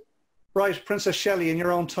 Bridget. Right, Princess Shelley, in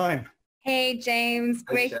your own time. Hey, James.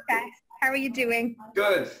 Great chat. How are you doing?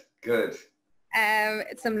 Good.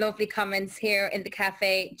 Some lovely comments here in the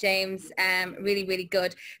cafe, James. Really, really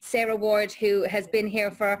good. Sarah Ward, who has been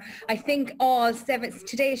here for, I think,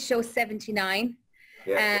 today's show 79.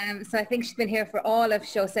 Yeah. So I think she's been here for all of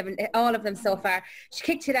them so far. She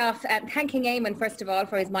kicked it off thanking Eamon, first of all,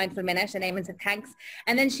 for his mindful minute, and Eamon said thanks.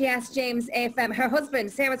 And then she asked James if her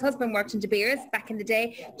husband, Sarah's husband, worked in De Beers back in the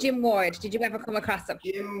day. Jim Ward, did you ever come across him?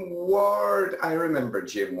 Jim Ward, I remember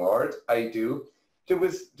Jim Ward. I do. I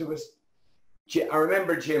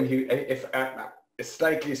remember Jim. A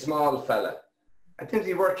slightly small fella. I think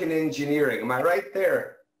he worked in engineering. Am I right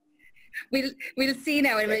there? We'll see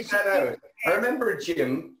now. Check that out. I remember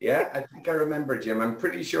Jim. Yeah, I think I remember Jim. I'm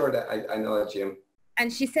pretty sure that I know Jim.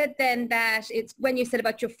 And she said then that it's when you said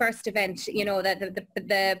about your first event, you know, that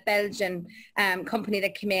the Belgian company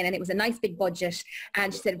that came in, and it was a nice big budget.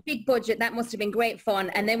 And she said, big budget, that must have been great fun.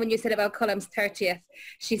 And then when you said about Colm's 30th,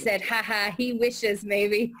 she said, haha, he wishes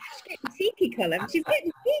maybe. She's getting cheeky, Colm. She's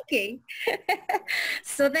getting cheeky.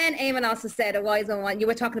 So then Eamon also said, a wise woman, you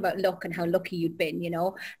were talking about luck and how lucky you'd been, you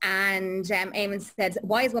know. And Eamon said, a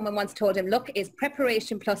wise woman once told him, luck is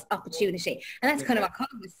preparation plus opportunity. And that's kind of what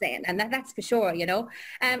Colm was saying. And that's for sure, you know.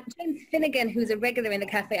 James Finnegan, who's a regular in the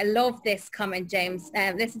cafe, I love this comment, James.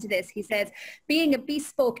 Listen to this. He says, being a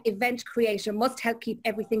bespoke event creator must help keep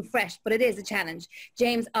everything fresh, but it is a challenge.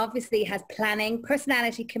 James obviously has planning,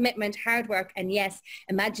 personality, commitment, hard work, and yes,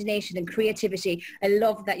 imagination and creativity. I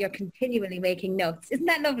love that you're continually making notes. Isn't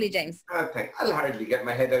that lovely, James? Okay. I'll hardly get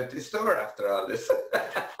my head out the door after all this.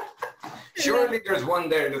 Surely there's one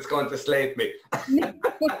there that's going to slate me.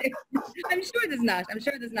 I'm sure there's not. I'm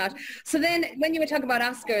sure there's not. So then when you were talking about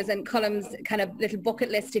Oscars and Colm's kind of little bucket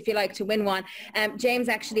list, if you like, to win one, James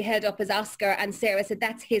actually held up his Oscar and Sarah said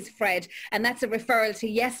that's his Fred. And that's a referral to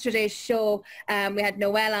yesterday's show. We had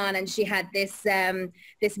Noelle on and she had this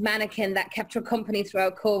this mannequin that kept her company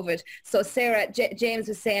throughout COVID. So Sarah, James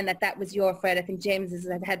was saying that was your Fred. I think James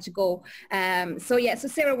had to go. So yeah, so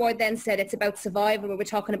Sarah Ward then said it's about survival. We were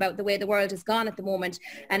talking about the way the world has gone at the moment,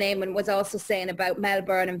 and Eamon was also saying about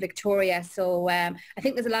Melbourne and Victoria. So I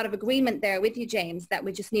think there's a lot of agreement there with you, James, that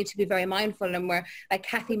we just need to be very mindful. And we're like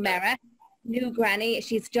Kathy Merritt, new granny,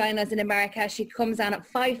 she's joining us in America. She comes on at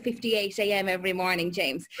 5:58 a.m. every morning,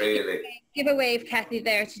 James. Really? Give a wave, Kathy,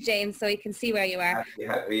 there to James so he can see where you are.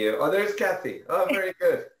 Happy you. Oh, there's Kathy. Oh, very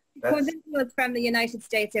good. Comes from the United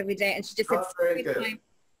States every day, and she just said, very good. Time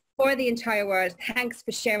for the entire world. Thanks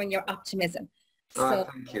for sharing your optimism. So,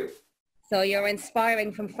 thank you. So you're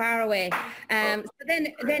inspiring from far away. So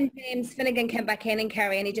then James Finnegan came back in and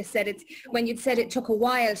Kerry, and he just said it's when you'd said it took a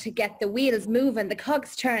while to get the wheels moving, the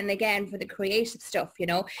cogs turning again for the creative stuff, you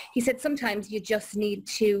know. He said sometimes you just need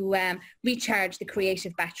to recharge the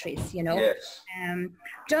creative batteries, you know. Yes.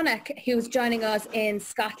 Donnacht, who's joining us in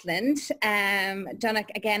Scotland. Donnacht,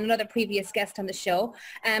 again, another previous guest on the show.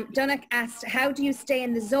 Donnacht asked, how do you stay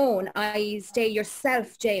in the zone, i.e. stay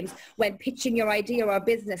yourself, James, when pitching your idea or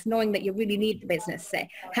business, knowing that you really need the business, say?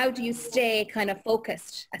 How do you stay kind of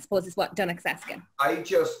focused, I suppose is what Donnacht's asking. I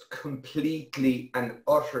just completely and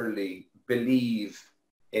utterly believe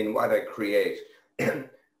in what I create.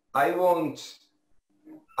 I won't,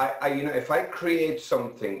 you know, if I create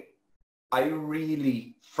something, I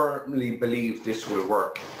really firmly believe this will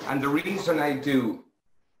work. And the reason I do,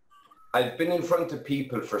 I've been in front of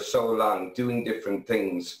people for so long doing different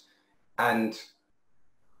things, and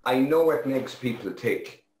I know what makes people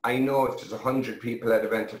tick. I know if there's 100 people at an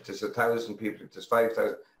event, if there's 1,000 people, if there's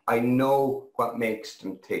 5,000, I know what makes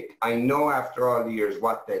them tick. I know after all the years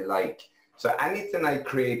what they like. So anything I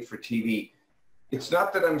create for TV, it's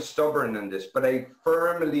not that I'm stubborn in this, but I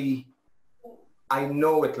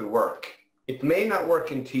know it'll work. It may not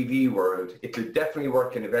work in TV world. It'll definitely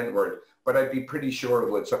work in event world, but I'd be pretty sure it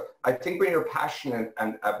would. So I think when you're passionate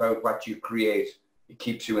about what you create, it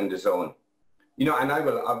keeps you in the zone. You know, and I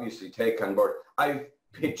will obviously take on board. I've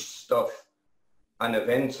pitched stuff on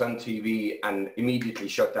events on TV and immediately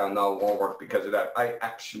shut down. No, it won't work because of that. I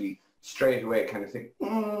actually straight away kind of think,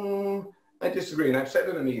 I disagree. And I've said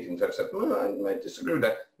it in meetings, I've said, I disagree with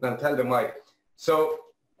that. And I'll tell them why. So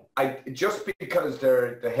just because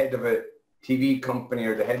they're the head of a TV company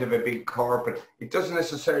or the head of a big corporate, it doesn't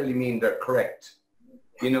necessarily mean they're correct.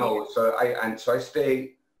 You know, so I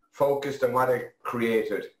stay focused on what I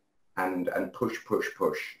created and push,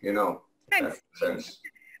 you know. Thanks.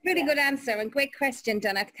 Really good answer and great question,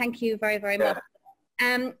 Donnacht. Thank you very, very much.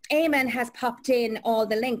 Eamon has popped in all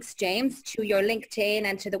the links, James, to your LinkedIn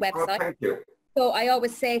and to the website. Oh, thank you. So I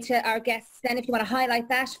always say to our guests then, if you want to highlight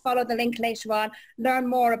that, follow the link later on, learn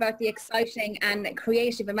more about the exciting and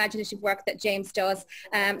creative, imaginative work that James does.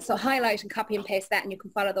 So highlight and copy and paste that and you can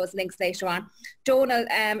follow those links later on. Donald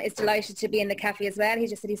is delighted to be in the cafe as well. He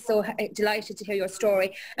just said he's so delighted to hear your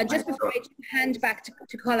story. And just before I hand back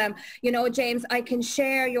to Colm, you know, James, I can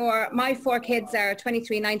share my 4 kids are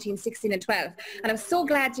 23, 19, 16 and 12. And I'm so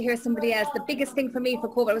glad to hear somebody else. The biggest thing for me for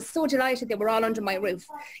COVID, I was so delighted they were all under my roof.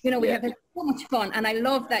 You know, we have had so much fun, and I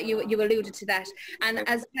love that you alluded to that. And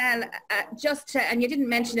as well, and you didn't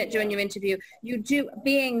mention it during your interview, you do,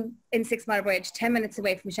 being in 6 Mile Bridge, 10 minutes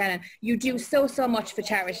away from Shannon, you do so much for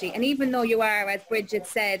charity. And even though you are, as Bridget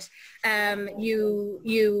said,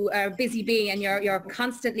 you are a busy bee and you're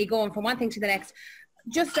constantly going from one thing to the next,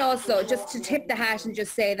 just also just to tip the hat and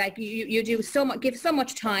just say, like, you do so much, give so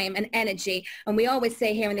much time and energy, and we always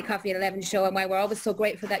say here in the Coffee at 11 show, and why we're always so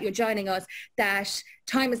grateful that you're joining us, that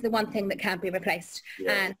time is the one thing that can't be replaced.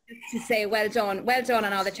 And just to say well done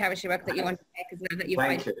on all the charity work that you undertake as well. That you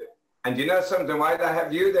Thank you. And you know something, while I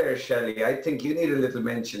have you there, Shelley, I think you need a little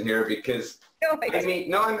mention here, because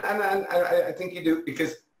I think you do,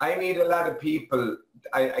 because I meet a lot of people.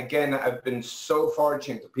 I've been so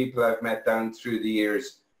fortunate, the people I've met down through the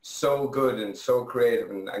years, so good and so creative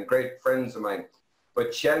and great friends of mine.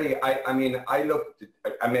 But Shelley, I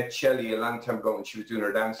met Shelley a long time ago when she was doing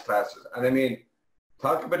her dance classes. And I mean,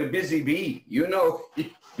 talk about a busy bee. You know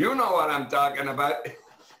what I'm talking about.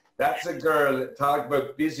 That's a girl, talk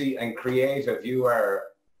about busy and creative. You are...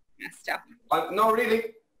 Stop. No,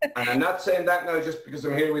 really. And I'm not saying that now just because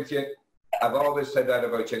I'm here with you. I've always said that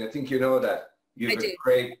about you, and I think you know that. You have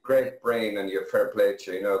a great brain, and you have fair play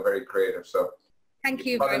to you, very creative. So thank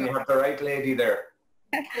you very much. You have the right lady there.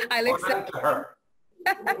 I'll accept her.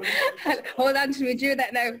 Hold on to me, do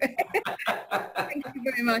that now. Thank you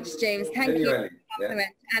very much, James. Thank you.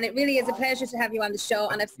 And it really is a pleasure to have you on the show,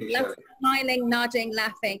 and I've seen lots of smiling, nodding,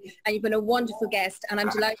 laughing, and you've been a wonderful guest, and I'm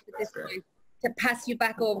delighted at this point to pass you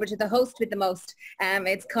back over to the host with the most.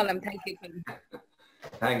 It's Colm. Thank you.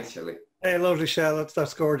 Thanks, Shelley. Hey, lovely, Shell.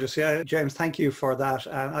 That's gorgeous. Yeah, James, thank you for that.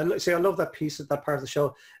 I love that piece, that part of the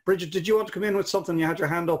show. Bridget, did you want to come in with something? You had your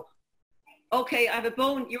hand up. Okay, I have a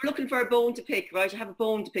bone. You were looking for a bone to pick, right? I have a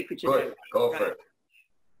bone to pick with you. Good, go for it.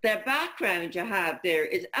 The background you have there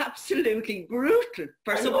is absolutely brutal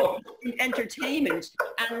for someone in entertainment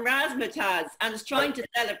and razzmatazz and is trying to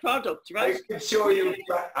sell a product, right? I could show you.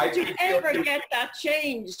 Would you ever get that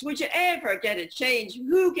changed? Would you ever get it changed?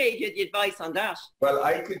 Who gave you the advice on that? Well,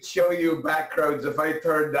 I could show you backgrounds if I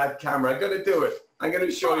turned that camera. I'm going to do it. I'm going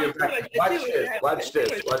to show you. Watch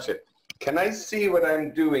this. Can I see what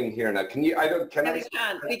I'm doing here now? Can you? I don't. Can I?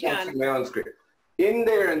 We can. See my own screen. In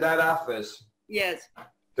there in that office. Yes.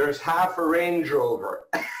 There's half a Range Rover.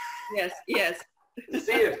 Yes.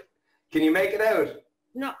 See it? Can you make it out?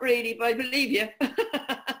 Not really, but I believe you.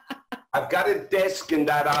 I've got a desk in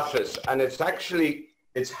that office, and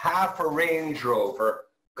it's half a Range Rover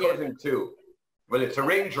cut in two. Well, it's a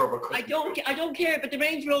Range Rover cut I don't care, but the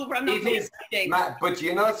Range Rover, I'm not it is, but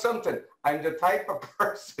you know something? I'm the type of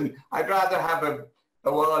person, I'd rather have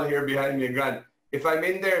a wall here behind me and grand. If I'm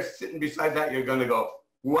in there sitting beside that, you're going to go,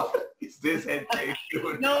 what is this head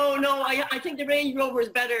doing? No, I think the Range Rover is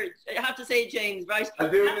better. I have to say, James, right?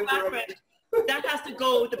 That has to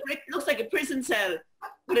go. The brick looks like a prison cell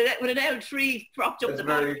with an L3 propped up the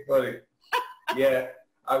back. That's very funny. Yeah,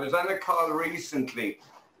 I was on a call recently,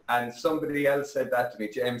 and somebody else said that to me,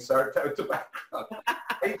 James, sort out the background.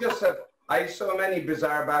 I have so many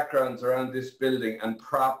bizarre backgrounds around this building and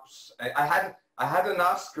props. I had an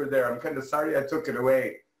Oscar there. I'm kind of sorry I took it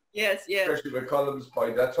away. Yes. Especially with Colm's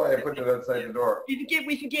point. That's why I put it outside the door.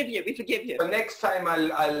 We forgive you. But next time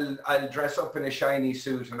I'll dress up in a shiny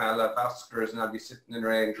suit and I'll have Oscars and I'll be sitting in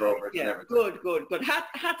Range Rovers and everything. Good.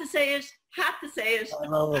 Had to say it.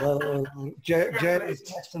 Hello. James,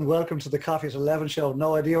 Sexton, welcome to the Coffee at 11 show.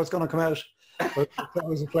 No idea what's going to come out, but that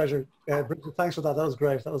was a pleasure. Bridget, thanks for that. That was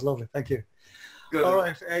great. That was lovely. Thank you. Good. All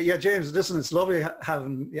right. James, listen, it's lovely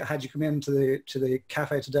having had you come into the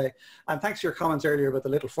cafe today. And thanks for your comments earlier about the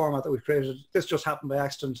little format that we've created. This just happened by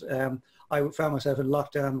accident. I found myself in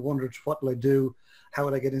lockdown, wondered what will I do? How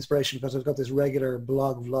would I get inspiration? Because I've got this regular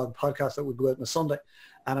vlog podcast that would go out on a Sunday.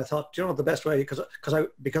 And I thought, do you know what the best way, because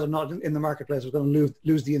I'm not in the marketplace, I was going to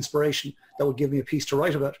lose the inspiration that would give me a piece to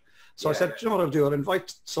write about. So I said, do you know what I'll do? I'll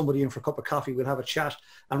invite somebody in for a cup of coffee. We'll have a chat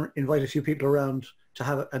and invite a few people around to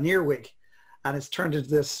have an earwig. And it's turned into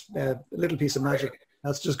this little piece of magic.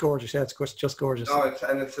 That's just gorgeous. Yeah, it's just gorgeous. No,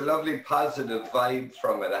 it's a lovely positive vibe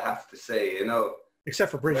from it, I have to say,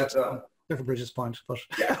 Except for Bridget's point. But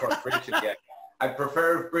yeah, of course, Bridget, yeah. I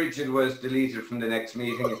prefer if Bridget was deleted from the next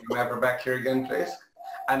meeting, if you're ever back here again, please.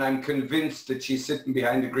 And I'm convinced that she's sitting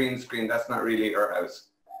behind a green screen. That's not really her house.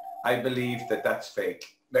 I believe that that's fake.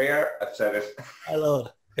 There, I've said it. I love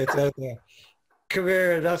it. It's out there. Come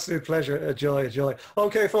here, an absolute pleasure, a joy.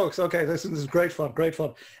 Okay, folks, listen, this is great fun.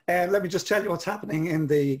 And let me just tell you what's happening in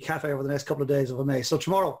the cafe over the next couple of days of May. So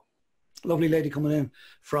tomorrow, lovely lady coming in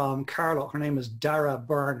from Carlow. Her name is Dara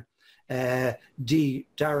Byrne, Dara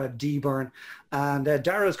D. Byrne. And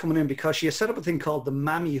Dara is coming in because she has set up a thing called the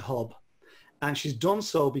Mammy Hub. And she's done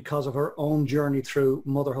so because of her own journey through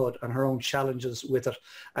motherhood and her own challenges with it.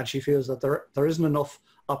 And she feels that there isn't enough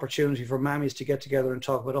opportunity for mammies to get together and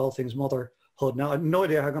talk about all things motherhood hood. Now, I have no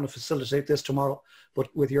idea how I'm going to facilitate this tomorrow, but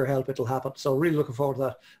with your help, it'll happen. So really looking forward to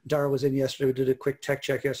that. Dara was in yesterday. We did a quick tech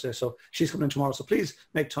check yesterday, so she's coming in tomorrow. So please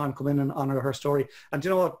make time, come in and honour her story. And do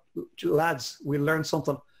you know what, lads, we'll learn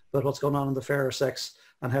something about what's going on in the fairer sex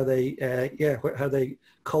and how they, how they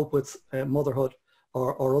cope with motherhood.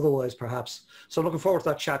 Or otherwise, perhaps. So looking forward to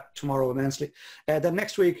that chat tomorrow immensely. Then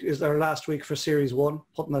next week is our last week for Series 1.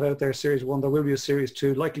 Putting that out there, Series 1. There will be a Series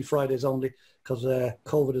 2, likely Fridays only, because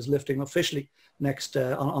COVID is lifting officially next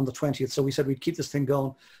on the 20th. So we said we'd keep this thing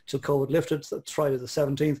going till COVID lifted. So it's Friday the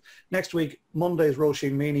 17th. Next week, Monday is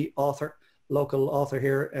Roisin Meany, author, local author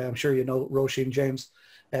here. I'm sure you know Roisin James,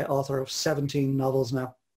 author of 17 novels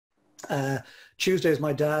now. Tuesday is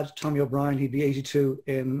my dad, Tommy O'Brien. He'd be 82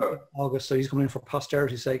 in August, so he's coming in for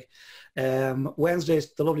posterity's sake. Wednesday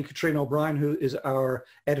is the lovely Katrina O'Brien, who is our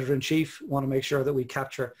editor-in-chief. Want to make sure that we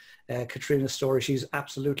capture Katrina's story. She's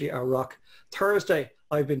absolutely our rock. Thursday,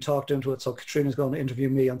 I've been talked into it, so Katrina's going to interview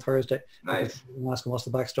me on Thursday. Nice. Ask him what's the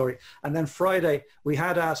backstory. And then Friday, we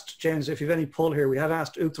had asked, James, if you've any pull here, we had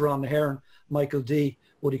asked Uachtaráin na hÉireann, Michael D,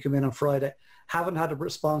 would he come in on Friday? Haven't had a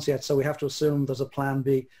response yet, so we have to assume there's a plan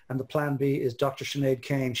B, and the plan B is Dr. Sinead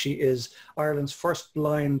Kane. She is Ireland's first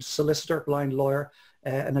blind solicitor, blind lawyer,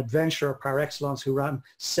 an adventurer par excellence who ran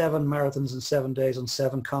 7 marathons in 7 days on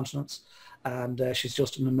 7 continents. And she's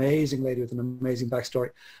just an amazing lady with an amazing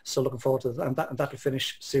backstory. So looking forward to that, and that'll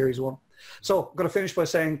finish Series 1. So I'm going to finish by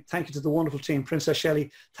saying thank you to the wonderful team. Princess Shelley,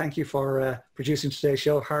 thank you for producing today's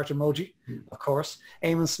show. Heart emoji, of course.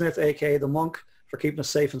 Eamon Smith, a.k.a. The Monk, for keeping us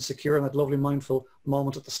safe and secure in that lovely mindful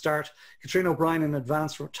moment at the start. Katrina O'Brien in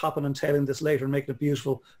advance for topping and tailing this later and making it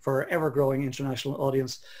beautiful for our ever-growing international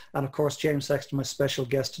audience. And of course, James Sexton, my special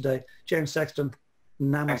guest today. James Sexton,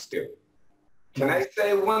 namaste. Can I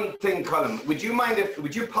say one thing, Colm? Would you mind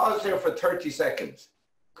would you pause there for 30 seconds?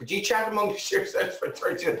 Could you chat amongst yourselves for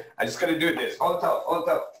 30 seconds? I'm just going to do this. Hold up, hold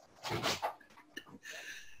up.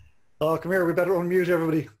 Oh, come here. We better unmute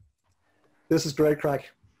everybody. This is great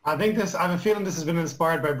crack. I think this, I have a feeling this has been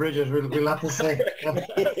inspired by Bridget, we'll have to say.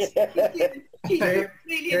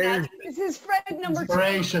 This is Fred number 2.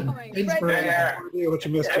 Inspiration. What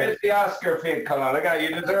you missed. There's the Oscar for you, Colm. I got you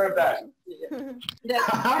deserve that.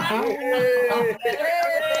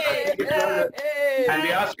 And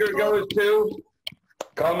the Oscar goes to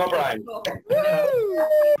Colm O'Brien.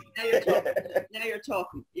 Now you're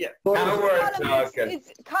talking. Yeah. Now we're talking.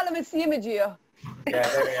 Colm, it's the image here. Yeah,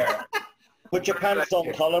 there we are. Put your pants on,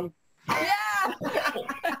 Colm. Yeah.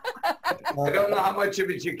 I don't know how much of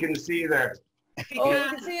it you can see there. Oh, you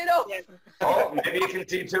can see it up. Oh, maybe you can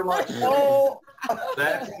see too much. Oh,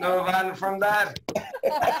 Let's move on from that.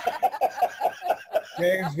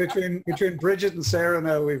 James, between Bridget and Sarah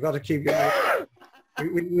now, we've got to keep going.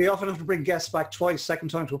 We often have to bring guests back twice, second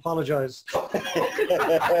time to apologise.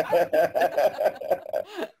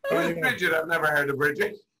 Who's Bridget? I've never heard of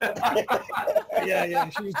Bridget. Yeah,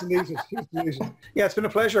 she's deleted. Yeah, it's been a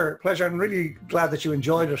pleasure. I'm really glad that you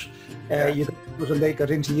enjoyed it. You got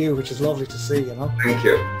into you, which is lovely to see, you know. Thank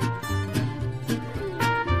you.